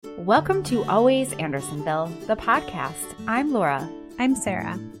Welcome to Always Andersonville, the podcast. I'm Laura. I'm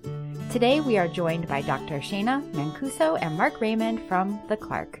Sarah. Today we are joined by Dr. Shana Mancuso and Mark Raymond from The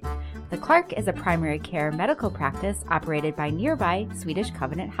Clark. The Clark is a primary care medical practice operated by nearby Swedish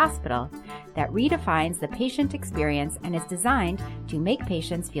Covenant Hospital that redefines the patient experience and is designed to make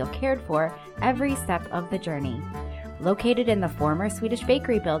patients feel cared for every step of the journey. Located in the former Swedish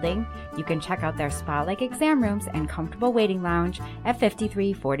Bakery building, you can check out their spa-like exam rooms and comfortable waiting lounge at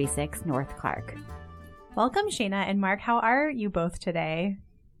 5346 North Clark. Welcome, Shana and Mark. How are you both today?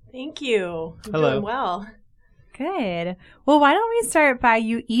 Thank you. I'm Hello. doing well. Good. Well, why don't we start by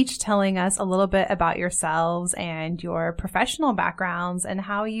you each telling us a little bit about yourselves and your professional backgrounds and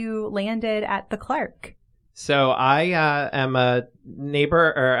how you landed at the Clark. So I am a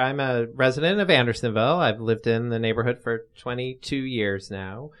neighbor, or I'm a resident of Andersonville. I've lived in the neighborhood for 22 years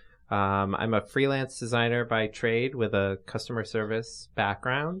now. I'm a freelance designer by trade with a customer service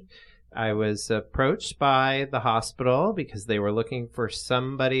background. I was approached by the hospital because they were looking for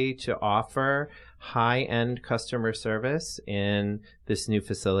somebody to offer high-end customer service in this new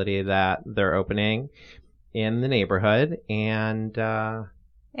facility that they're opening in the neighborhood. And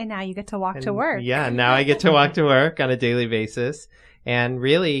now you get to walk to work. Yeah, now I get to walk to work on a daily basis and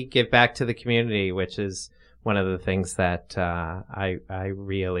really give back to the community, which is one of the things that I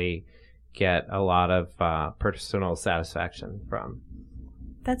really get a lot of personal satisfaction from.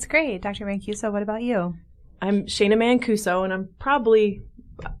 That's great. Dr. Mancuso, what about you? I'm Shana Mancuso, and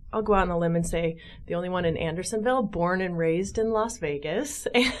I'll go out on a limb and say the only one in Andersonville, born and raised in Las Vegas,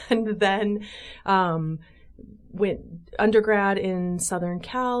 and then went undergrad in Southern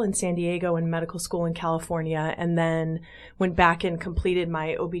Cal in San Diego and medical school in California, and then went back and completed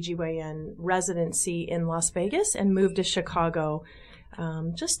my OBGYN residency in Las Vegas and moved to Chicago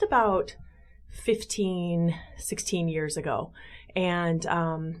just about 16 years ago, and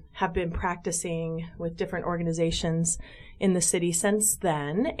have been practicing with different organizations in the city since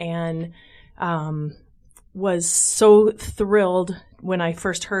then, and was so thrilled when I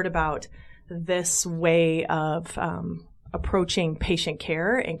first heard about this way of approaching patient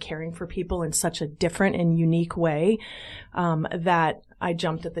care and caring for people in such a different and unique way that I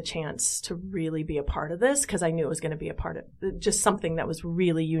jumped at the chance to really be a part of this, because I knew it was going to be a part of just something that was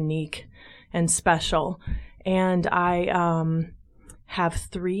really unique and special. And I have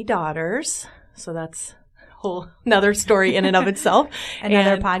 3 daughters, so that's whole another story in and of itself.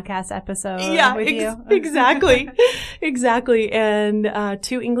 Another podcast episode with you. Exactly. Exactly. And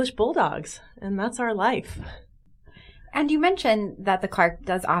 2 English bulldogs. And that's our life. And you mentioned that the Clark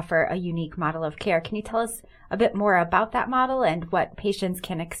does offer a unique model of care. Can you tell us a bit more about that model and what patients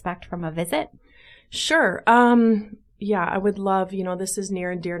can expect from a visit? Sure. Yeah, I would love, this is near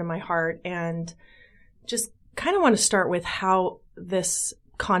and dear to my heart, and just kind of want to start with how this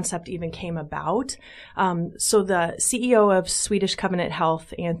concept even came about. So the CEO of Swedish Covenant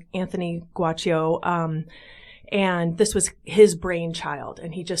Health, Anthony Guaccio, and this was his brainchild.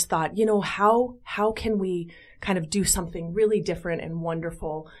 And he just thought, how can we kind of do something really different and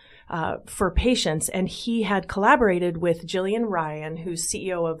wonderful for patients? And he had collaborated with Jillian Ryan, who's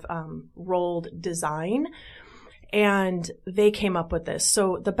CEO of Rolled Design, and they came up with this.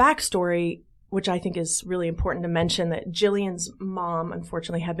 So the backstory, which I think is really important to mention, that Jillian's mom,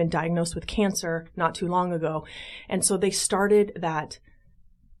 unfortunately, had been diagnosed with cancer not too long ago. And so they started that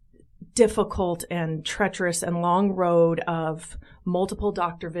difficult and treacherous and long road of multiple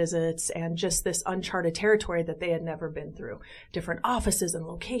doctor visits and just this uncharted territory that they had never been through. Different offices and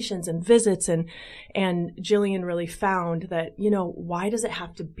locations and visits. And Jillian really found that, why does it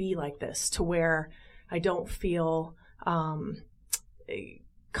have to be like this, to where I don't feel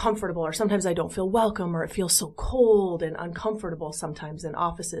comfortable, or sometimes I don't feel welcome, or it feels so cold and uncomfortable sometimes in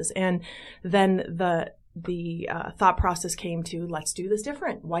offices. And then the thought process came to, let's do this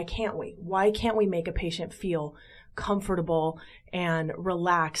different. Why can't we? Why can't we make a patient feel comfortable and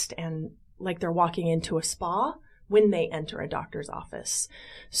relaxed and like they're walking into a spa when they enter a doctor's office?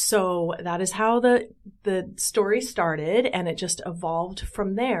 So that is how the story started, and it just evolved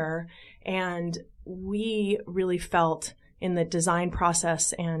from there. And we really felt in the design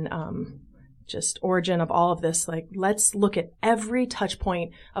process and just origin of all of this, like, let's look at every touch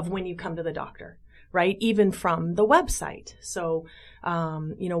point of when you come to the doctor, right? Even from the website. So,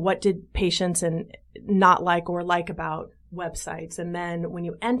 what did patients and not like or like about websites? And then when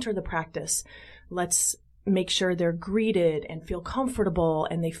you enter the practice, let's make sure they're greeted and feel comfortable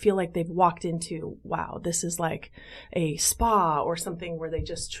and they feel like they've walked into, wow, this is like a spa or something where they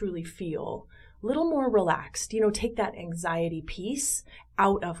just truly feel a little more relaxed, take that anxiety piece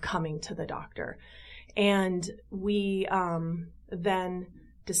out of coming to the doctor. And we then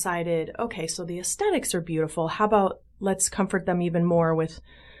decided, okay, so the aesthetics are beautiful. How about let's comfort them even more with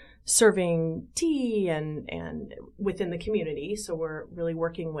serving tea and within the community. So we're really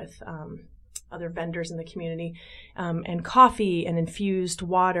working with other vendors in the community, and coffee and infused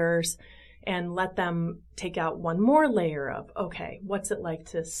waters, and let them take out one more layer of, okay, what's it like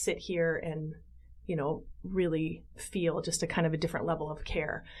to sit here and, really feel just a kind of a different level of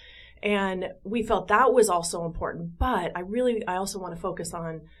care. And we felt that was also important. But I also want to focus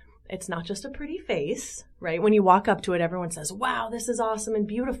on, it's not just a pretty face, right? When you walk up to it, everyone says, wow, this is awesome and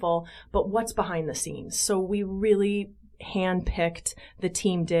beautiful, but what's behind the scenes? So we really handpicked, the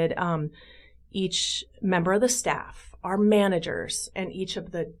team did, each member of the staff, our managers, and each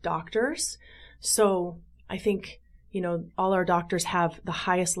of the doctors. So I think, all our doctors have the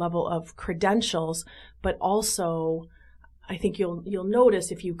highest level of credentials, but also I think you'll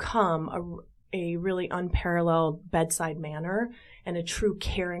notice if you come a really unparalleled bedside manner and a true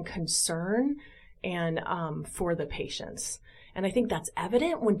care and concern and for the patients. And I think that's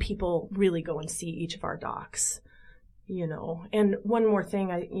evident when people really go and see each of our docs. And one more thing,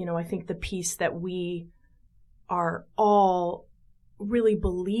 I think the piece that we are all really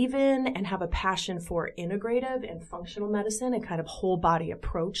believe in and have a passion for integrative and functional medicine and kind of whole body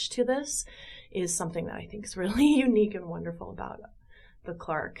approach to this is something that I think is really unique and wonderful about the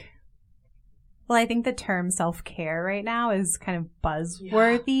Clark. Well, I think the term self-care right now is kind of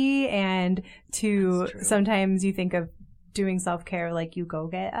buzzworthy, and sometimes you think of doing self-care like you go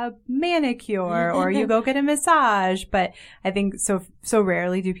get a manicure or you go get a massage, but I think so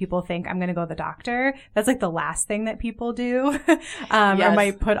rarely do people think I'm going to go to the doctor. That's like the last thing that people do, or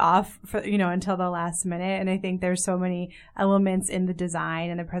might put off for, until the last minute. And I think there's so many elements in the design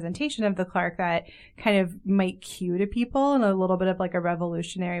and the presentation of the Clark that kind of might cue to people in a little bit of like a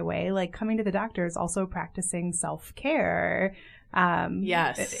revolutionary way. Like coming to the doctor is also practicing self-care.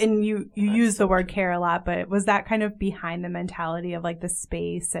 Yes. And you use the word care a lot, but was that kind of behind the mentality of like the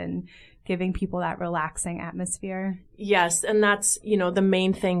space and giving people that relaxing atmosphere? Yes. And that's, the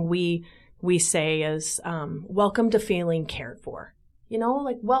main thing we say is, welcome to feeling cared for,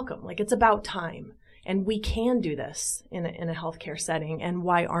 welcome, like it's about time, and we can do this in a healthcare setting. And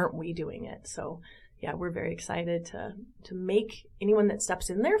why aren't we doing it? So yeah, we're very excited to make anyone that steps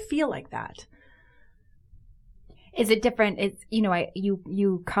in there feel like that. Is it different? It's,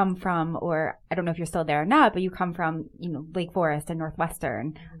 you come from, or I don't know if you're still there or not, but you come from, Lake Forest and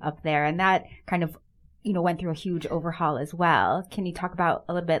Northwestern up there, and that kind of, went through a huge overhaul as well. Can you talk about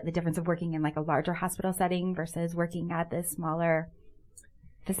a little bit the difference of working in like a larger hospital setting versus working at this smaller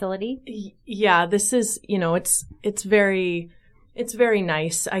facility? Yeah, this is, it's very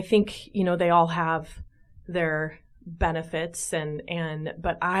nice. I think, they all have their benefits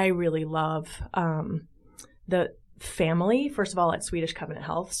but I really love, the family, first of all, at Swedish Covenant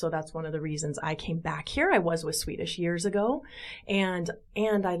Health. So that's one of the reasons I came back here. I was with Swedish years ago. And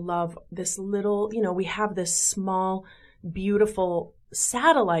I love this little, we have this small, beautiful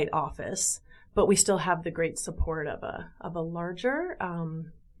satellite office, but we still have the great support of a larger,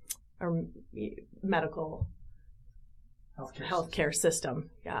 or medical healthcare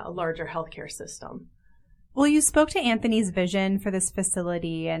system. Yeah. A larger healthcare system. Well, you spoke to Anthony's vision for this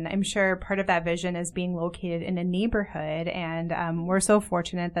facility, and I'm sure part of that vision is being located in a neighborhood, and we're so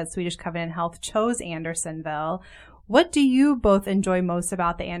fortunate that Swedish Covenant Health chose Andersonville. What do you both enjoy most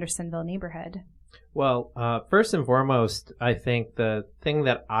about the Andersonville neighborhood? Well, first and foremost, I think the thing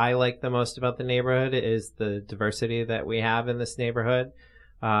that I like the most about the neighborhood is the diversity that we have in this neighborhood.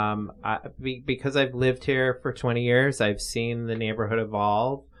 Because I've lived here for 20 years, I've seen the neighborhood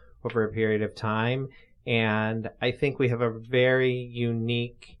evolve over a period of time. And I think we have a very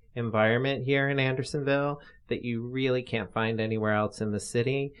unique environment here in Andersonville that you really can't find anywhere else in the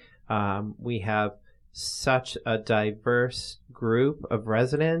city. We have such a diverse group of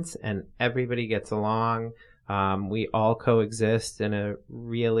residents, and everybody gets along. We all coexist in a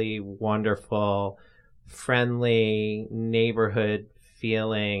really wonderful, friendly, neighborhood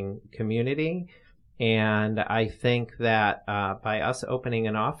feeling community. And I think that by us opening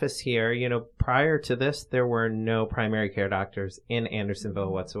an office here, prior to this, there were no primary care doctors in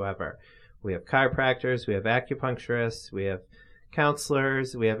Andersonville whatsoever. We have chiropractors, we have acupuncturists, we have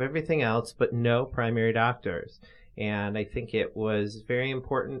counselors, we have everything else, but no primary doctors. And I think it was very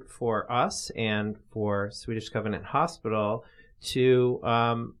important for us and for Swedish Covenant Hospital to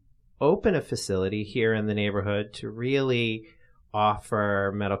open a facility here in the neighborhood to really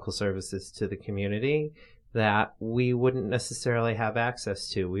offer medical services to the community that we wouldn't necessarily have access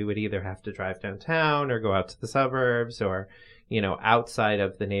to. We would either have to drive downtown or go out to the suburbs or, outside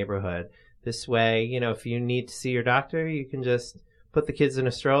of the neighborhood. This way, if you need to see your doctor, you can just put the kids in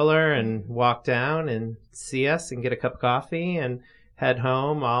a stroller and walk down and see us and get a cup of coffee and head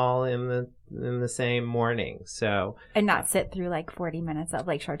home all in the same morning. So and not sit through like 40 minutes of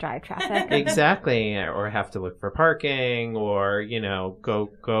Lakeshore Drive traffic. Exactly, or have to look for parking, or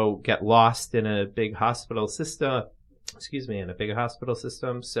go get lost in a big hospital system.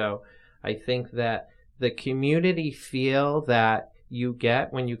 So I think that the community feel that you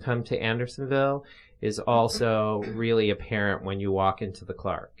get when you come to Andersonville is also really apparent when you walk into the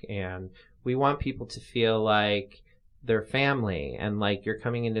Clark. And we want people to feel like they're family and like you're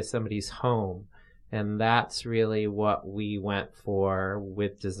coming into somebody's home. And that's really what we went for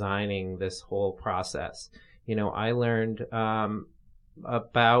with designing this whole process. I learned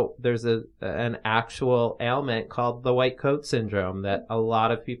about there's an actual ailment called the white coat syndrome that a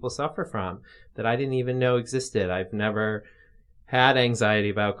lot of people suffer from that I didn't even know existed. I've never had anxiety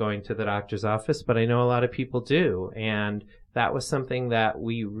about going to the doctor's office, but I know a lot of people do. And that was something that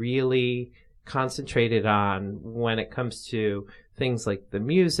we really concentrated on when it comes to things like the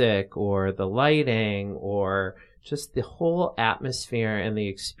music or the lighting or just the whole atmosphere and the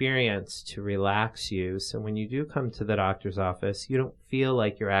experience to relax you. So when you do come to the doctor's office, you don't feel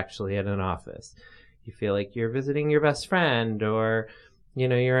like you're actually at an office. You feel like you're visiting your best friend, or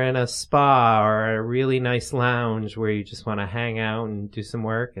you're in a spa or a really nice lounge where you just want to hang out and do some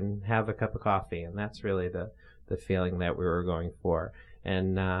work and have a cup of coffee. And that's really the feeling that we were going for.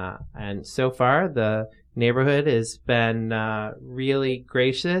 And so far, the neighborhood has been really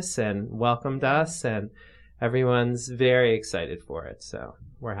gracious and welcomed us, and everyone's very excited for it. So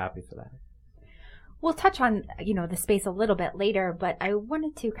we're happy for that. We'll touch on, the space a little bit later, but I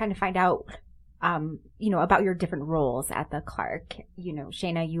wanted to kind of find out, about your different roles at the Clark.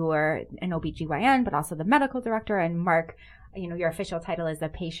 Shana, you are an OBGYN, but also the medical director, and Mark, your official title is the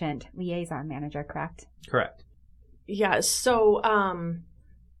patient liaison manager, correct? Correct. Yeah. So,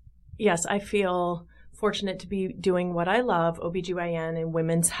 yes, I feel fortunate to be doing what I love, OBGYN and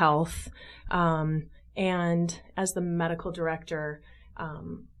women's health. And as the medical director,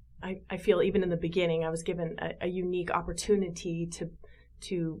 I feel even in the beginning, I was given a unique opportunity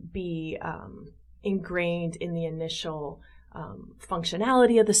to be ingrained in the initial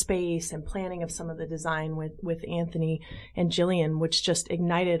functionality of the space and planning of some of the design with Anthony and Jillian, which just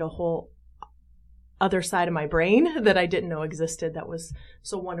ignited a whole other side of my brain that I didn't know existed. That was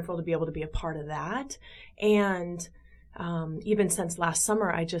so wonderful to be able to be a part of that. And even since last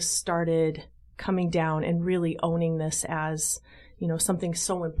summer, I just started coming down and really owning this as something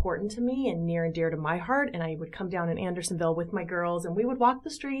so important to me and near and dear to my heart. And I would come down in Andersonville with my girls, and we would walk the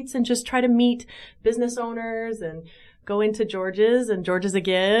streets and just try to meet business owners and go into George's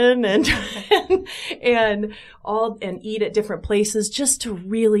again and and eat at different places just to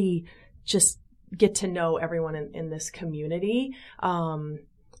really just get to know everyone in this community. And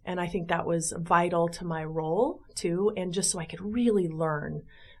I think that was vital to my role too. And just so I could really learn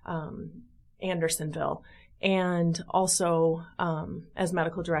Andersonville. And also, as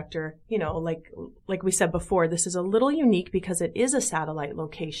medical director, like we said before, this is a little unique because it is a satellite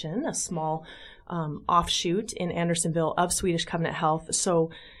location, a small offshoot in Andersonville of Swedish Covenant Health. So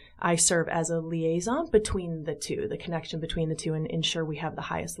I serve as a liaison between the two, the connection between the two, and ensure we have the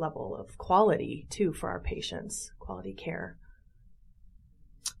highest level of quality too for our patients, quality care.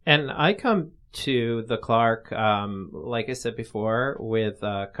 And I come to the Clark, like I said before, with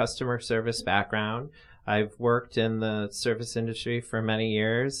a customer service background. I've worked in the service industry for many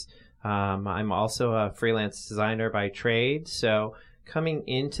years. I'm also a freelance designer by trade. So coming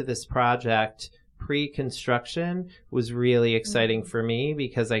into this project pre-construction was really exciting for me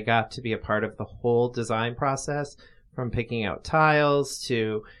because I got to be a part of the whole design process, from picking out tiles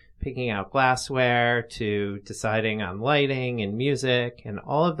to picking out glassware to deciding on lighting and music and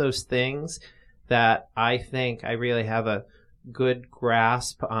all of those things that I think I really have a good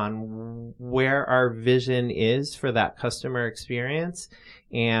grasp on where our vision is for that customer experience.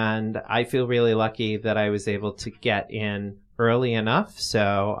 And I feel really lucky that I was able to get in early enough.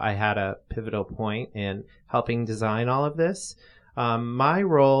 So I had a pivotal point in helping design all of this. My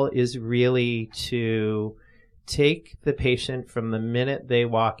role is really to take the patient from the minute they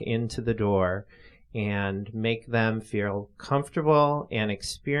walk into the door and make them feel comfortable and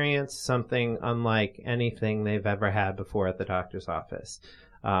experience something unlike anything they've ever had before at the doctor's office.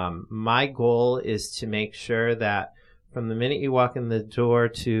 My goal is to make sure that from the minute you walk in the door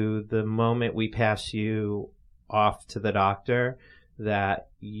to the moment we pass you off to the doctor, that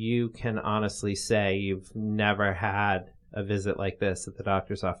you can honestly say you've never had a visit like this at the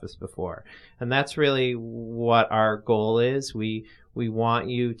doctor's office before. And that's really what our goal is. We want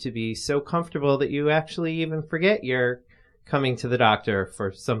you to be so comfortable that you actually even forget you're coming to the doctor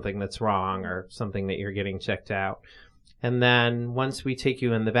for something that's wrong or something that you're getting checked out. And then once we take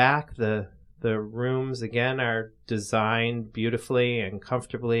you in the back, the rooms, again, are designed beautifully and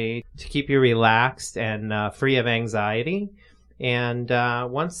comfortably to keep you relaxed and free of anxiety. And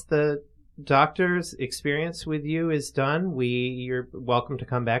once the doctor's experience with you is done, you're welcome to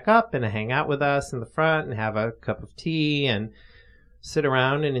come back up and hang out with us in the front and have a cup of tea and sit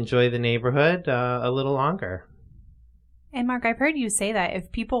around and enjoy the neighborhood a little longer. And Mark, I've heard you say that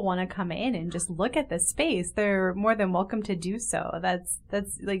if people want to come in and just look at the space, they're more than welcome to do so. That's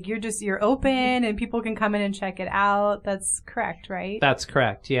like you're open and people can come in and check it out. That's correct, right? That's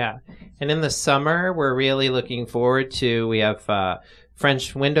correct, yeah. And in the summer, we're really looking forward to, we have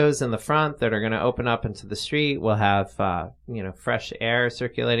French windows in the front that are going to open up into the street. We'll have, fresh air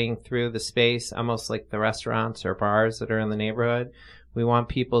circulating through the space, almost like the restaurants or bars that are in the neighborhood. We want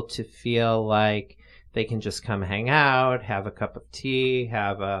people to feel like they can just come hang out, have a cup of tea,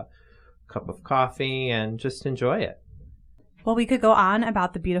 have a cup of coffee, and just enjoy it. Well, we could go on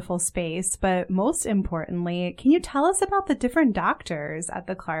about the beautiful space, but most importantly, can you tell us about the different doctors at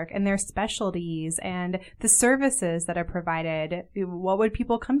the Clark and their specialties and the services that are provided? What would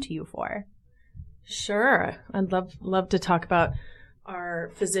people come to you for? Sure. I'd love to talk about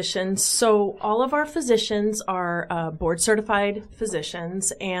our physicians. So all of our physicians are board-certified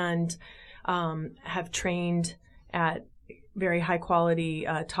physicians and have trained at very high quality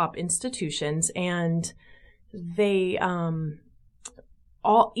top institutions, and they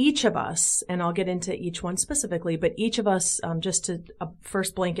each of us, and I'll get into each one specifically, but each of us, just to a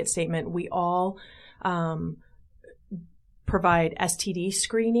first blanket statement, we all provide STD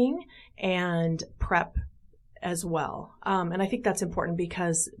screening and PrEP as well. And I think that's important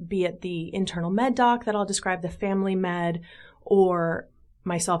because be it the internal med doc that I'll describe, the family med, or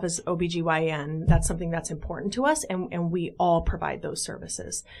myself as OBGYN, that's something that's important to us, and we all provide those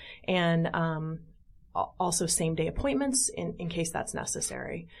services. And also same-day appointments in case that's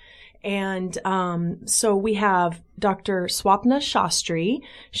necessary. And so we have Dr. Swapna Shastri.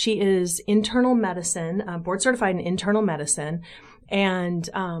 She is internal medicine, board-certified in internal medicine, and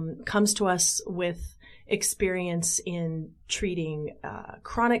comes to us with experience in treating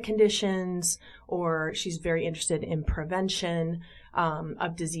chronic conditions, or she's very interested in prevention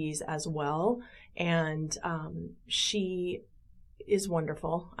of disease as well. And she is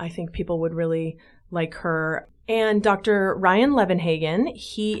wonderful. I think people would really like her. And Dr. Ryan Levenhagen,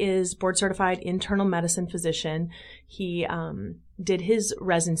 he is board certified internal medicine physician. He did his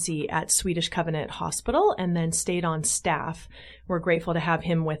residency at Swedish Covenant Hospital and then stayed on staff. We're grateful to have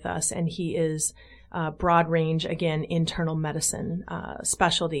him with us. And he is broad range, again, internal medicine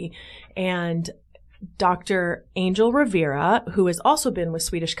specialty. And Dr. Angel Rivera, who has also been with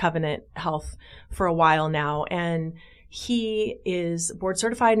Swedish Covenant Health for a while now, and he is board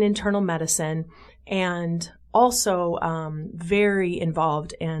certified in internal medicine and also very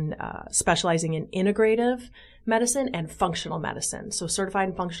involved in specializing in integrative medicine and functional medicine. So certified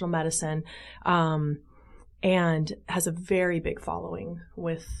in functional medicine and has a very big following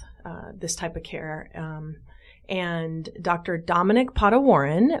with this type of care. And Dr. Dominic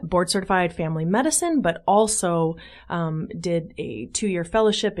Potawaran, board certified family medicine, but also did a 2-year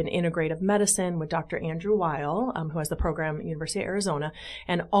fellowship in integrative medicine with Dr. Andrew Weil, who has the program at University of Arizona,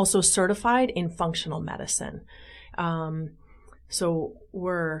 and also certified in functional medicine. So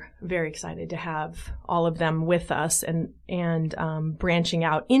we're very excited to have all of them with us and branching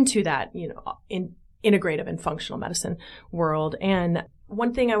out into that, in integrative and functional medicine world. And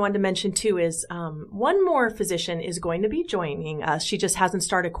one thing I wanted to mention too is one more physician is going to be joining us. She just hasn't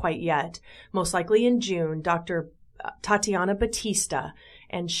started quite yet, most likely in June, Dr. Tatiana Batista.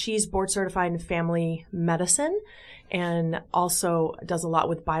 And she's board certified in family medicine and also does a lot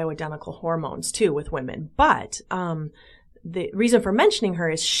with bioidentical hormones too with women. But the reason for mentioning her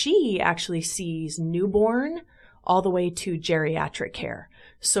is she actually sees newborn all the way to geriatric care.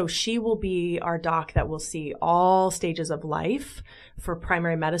 So she will be our doc that will see all stages of life for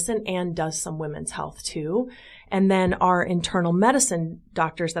primary medicine and does some women's health too. And then our internal medicine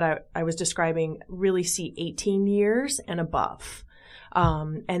doctors that I was describing really see 18 years and above.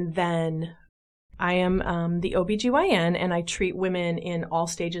 And then I am the OBGYN and I treat women in all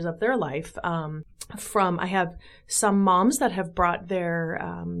stages of their life. I have some moms that have brought their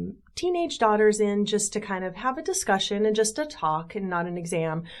teenage daughters in just to kind of have a discussion and just a talk and not an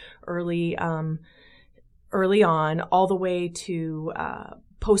exam early on, all the way to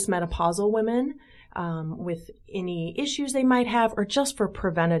postmenopausal women with any issues they might have, or just for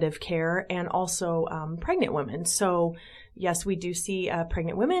preventative care, and also pregnant women. So yes, we do see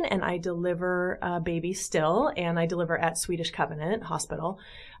pregnant women, and I deliver babies still, and I deliver at Swedish Covenant Hospital.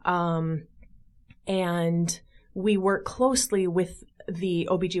 And we work closely with the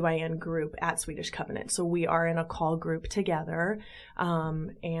OBGYN group at Swedish Covenant. So we are in a call group together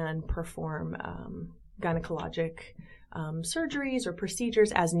and perform gynecologic surgeries or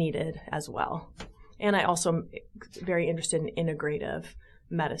procedures as needed as well. And I also am very interested in integrative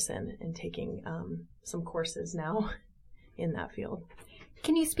medicine and taking some courses now in that field.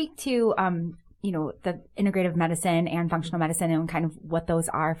 Can you speak to, the integrative medicine and functional medicine and kind of what those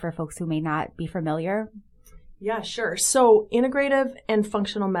are for folks who may not be familiar? Yeah, sure. So integrative and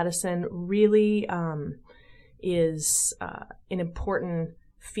functional medicine really is an important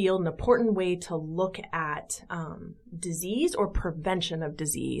field, an important way to look at disease or prevention of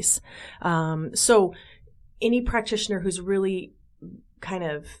disease. So any practitioner who's really kind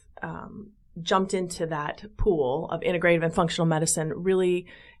of jumped into that pool of integrative and functional medicine really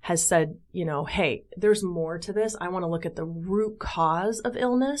has said, hey, there's more to this. I want to look at the root cause of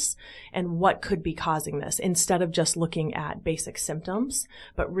illness and what could be causing this instead of just looking at basic symptoms,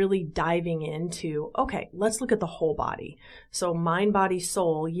 but really diving into, okay, let's look at the whole body. So mind, body,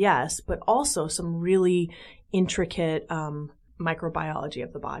 soul, yes, but also some really intricate microbiology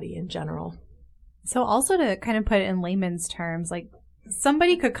of the body in general. So also to kind of put it in layman's terms, like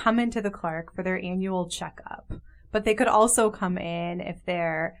somebody could come into the Clark for their annual checkup, but they could also come in if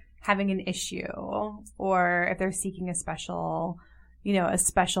they're having an issue or if they're seeking a special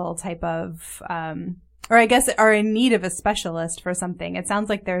type of, or I guess are in need of a specialist for something. It sounds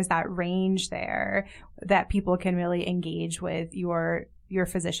like there's that range there that people can really engage with your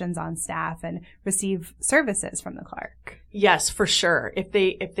physicians on staff and receive services from the Clark. Yes, for sure. If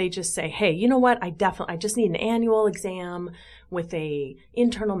they just say, hey, you know what? I just need an annual exam with a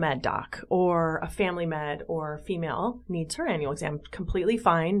internal med doc, or a family med or female needs her annual exam. Completely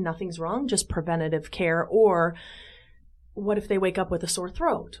fine. Nothing's wrong. Just preventative care. Or what if they wake up with a sore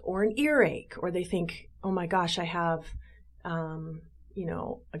throat or an earache, or they think, oh my gosh, I have,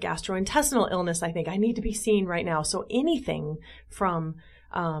 a gastrointestinal illness. I think I need to be seen right now. So anything from,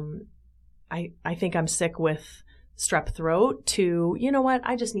 I think I'm sick with strep throat to, you know what,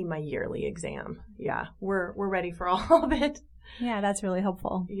 I just need my yearly exam. Yeah, we're ready for all of it. Yeah, that's really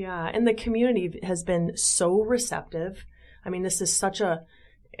helpful. Yeah, and the community has been so receptive. I mean, this is such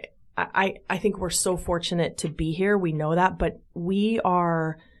I think we're so fortunate to be here. We know that, but we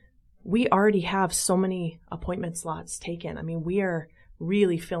already have so many appointment slots taken. I mean, we are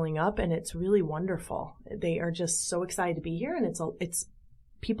really filling up, and it's really wonderful. They are just so excited to be here, and it's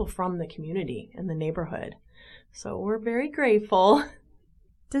people from the community and the neighborhood. So we're very grateful.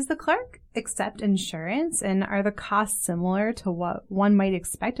 Does the Clark accept insurance, and are the costs similar to what one might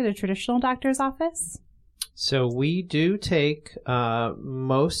expect at a traditional doctor's office? So we do take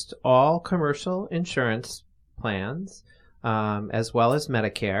most all commercial insurance plans, as well as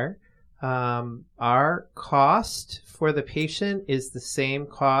Medicare. Our cost for the patient is the same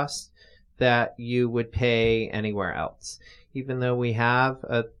cost that you would pay anywhere else. Even though we have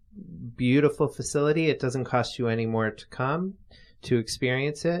a beautiful facility, it doesn't cost you any more to come to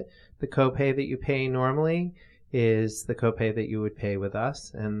experience it. The copay that you pay normally is the copay that you would pay with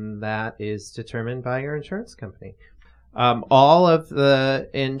us, and that is determined by your insurance company. All of the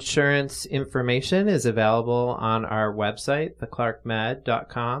insurance information is available on our website,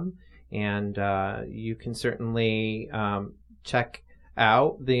 theclarkmed.com, and you can certainly check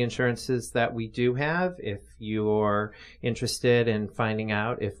out the insurances that we do have if you're interested in finding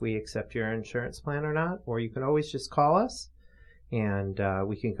out if we accept your insurance plan or not, or you can always just call us and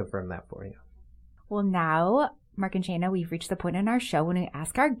we can confirm that for you. Well, now, Mark and Shayna, we've reached the point in our show when we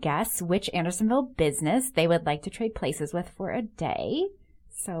ask our guests which Andersonville business they would like to trade places with for a day.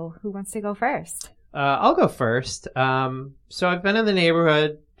 So who wants to go first? I'll go first. So I've been in the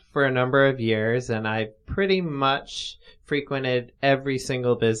neighborhood for a number of years, and I've pretty much frequented every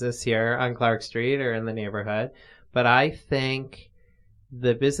single business here on Clark Street or in the neighborhood. But I think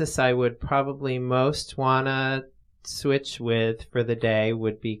the business I would probably most want to switch with for the day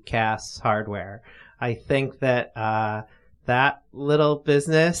would be Cass Hardware. I think that that little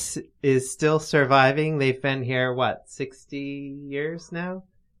business is still surviving. They've been here, 60 years now?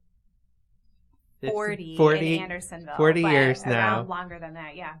 40 in Andersonville. 40 years now. Longer than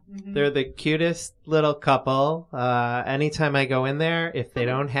that, yeah. Mm-hmm. They're the cutest little couple. Anytime I go in there, if they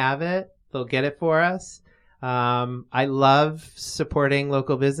don't have it, they'll get it for us. I love supporting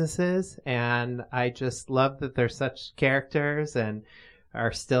local businesses, and I just love that they're such characters and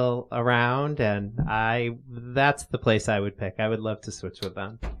are still around, and that's the place I would pick. I would love to switch with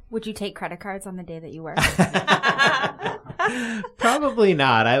them. Would you take credit cards on the day that you work? Probably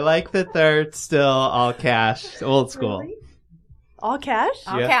not. I like that they're still all cash, old school. Really? All cash?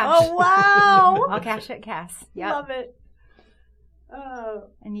 All Yeah. cash. Oh, wow. All cash at Cass. Yep. Love it.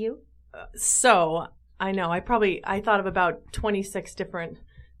 And you? So I know I thought of about 26 different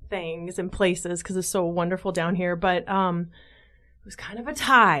things and places because it's so wonderful down here, but it was kind of a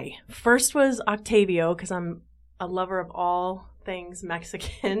tie. First was Octavio because I'm a lover of all things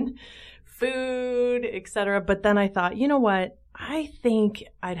Mexican, food, etc. But then I thought, you know what? I think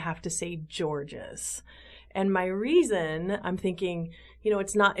I'd have to say George's. And my reason, I'm thinking,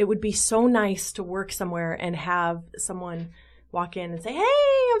 it would be so nice to work somewhere and have someone walk in and say,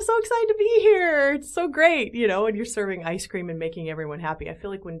 hey, I'm so excited to be here. It's so great, and you're serving ice cream and making everyone happy. I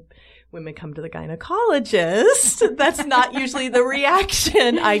feel like when women come to the gynecologist, that's not usually the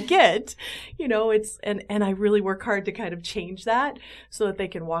reaction I get. And I really work hard to kind of change that so that they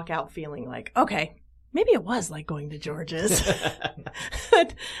can walk out feeling like, okay, maybe it was like going to George's.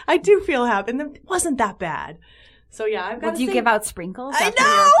 I do feel happy. And it wasn't that bad. So yeah, I've got do you give out sprinkles I after know!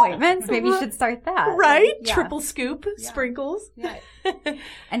 your appointments? Maybe you should start that. Right? Yeah. Triple scoop sprinkles. Yeah.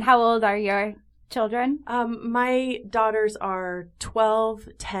 And how old are your children? My daughters are 12,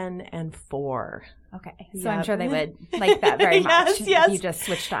 10, and 4. Okay. So Yeah. I'm sure they would like that very much Yes. if you just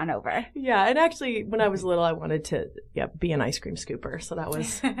switched on over. Yeah, and actually, when I was little, I wanted to be an ice cream scooper. So that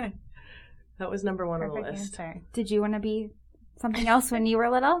was number one on the list. Answer. Did you want to be something else when you were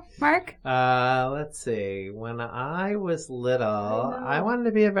little, Mark? Let's see. When I was little, I wanted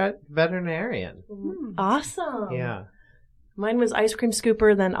to be a veterinarian. Awesome. Yeah. Mine was ice cream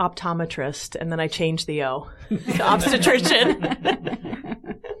scooper, then optometrist, and then I changed the O to obstetrician. I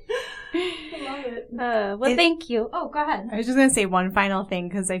love it. Well, thank you. Oh, go ahead. I was just going to say one final thing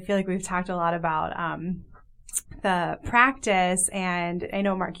because I feel like we've talked a lot about the practice, and I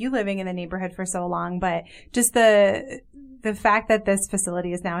know, Mark, you living in the neighborhood for so long, but just the fact that this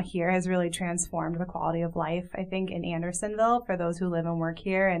facility is now here has really transformed the quality of life, I think, in Andersonville for those who live and work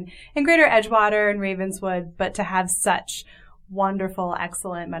here, and in Greater Edgewater and Ravenswood. But to have such wonderful,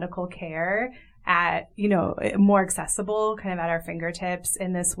 excellent medical care at, more accessible, kind of at our fingertips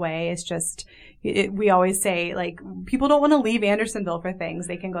in this way is just, we always say, like, people don't want to leave Andersonville for things.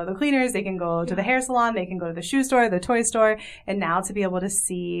 They can go to the cleaners, they can go to the hair salon, they can go to the shoe store, the toy store. And now to be able to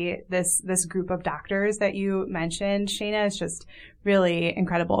see this group of doctors that you mentioned, Shayna, is just really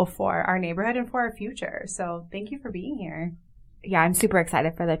incredible for our neighborhood and for our future. So thank you for being here. Yeah, I'm super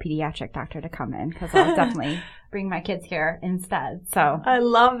excited for the pediatric doctor to come in because I'll definitely bring my kids here instead. So I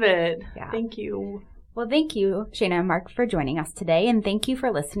love it. Yeah. Thank you. Well, thank you, Shayna and Mark, for joining us today. And thank you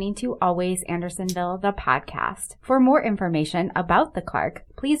for listening to Always Andersonville, the podcast. For more information about the Clark,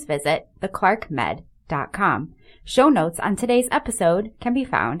 please visit theclarkmed.com. Show notes on today's episode can be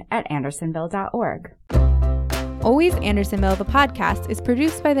found at andersonville.org. Always Andersonville, the podcast, is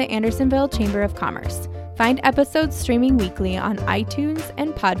produced by the Andersonville Chamber of Commerce. Find episodes streaming weekly on iTunes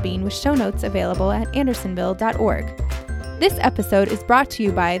and Podbean with show notes available at andersonville.org. This episode is brought to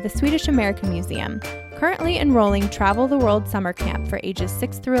you by the Swedish American Museum, currently enrolling Travel the World Summer Camp for ages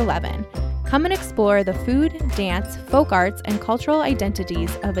 6 through 11. Come and explore the food, dance, folk arts, and cultural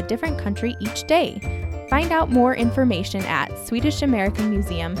identities of a different country each day. Find out more information at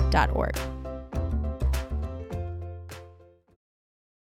swedishamericanmuseum.org.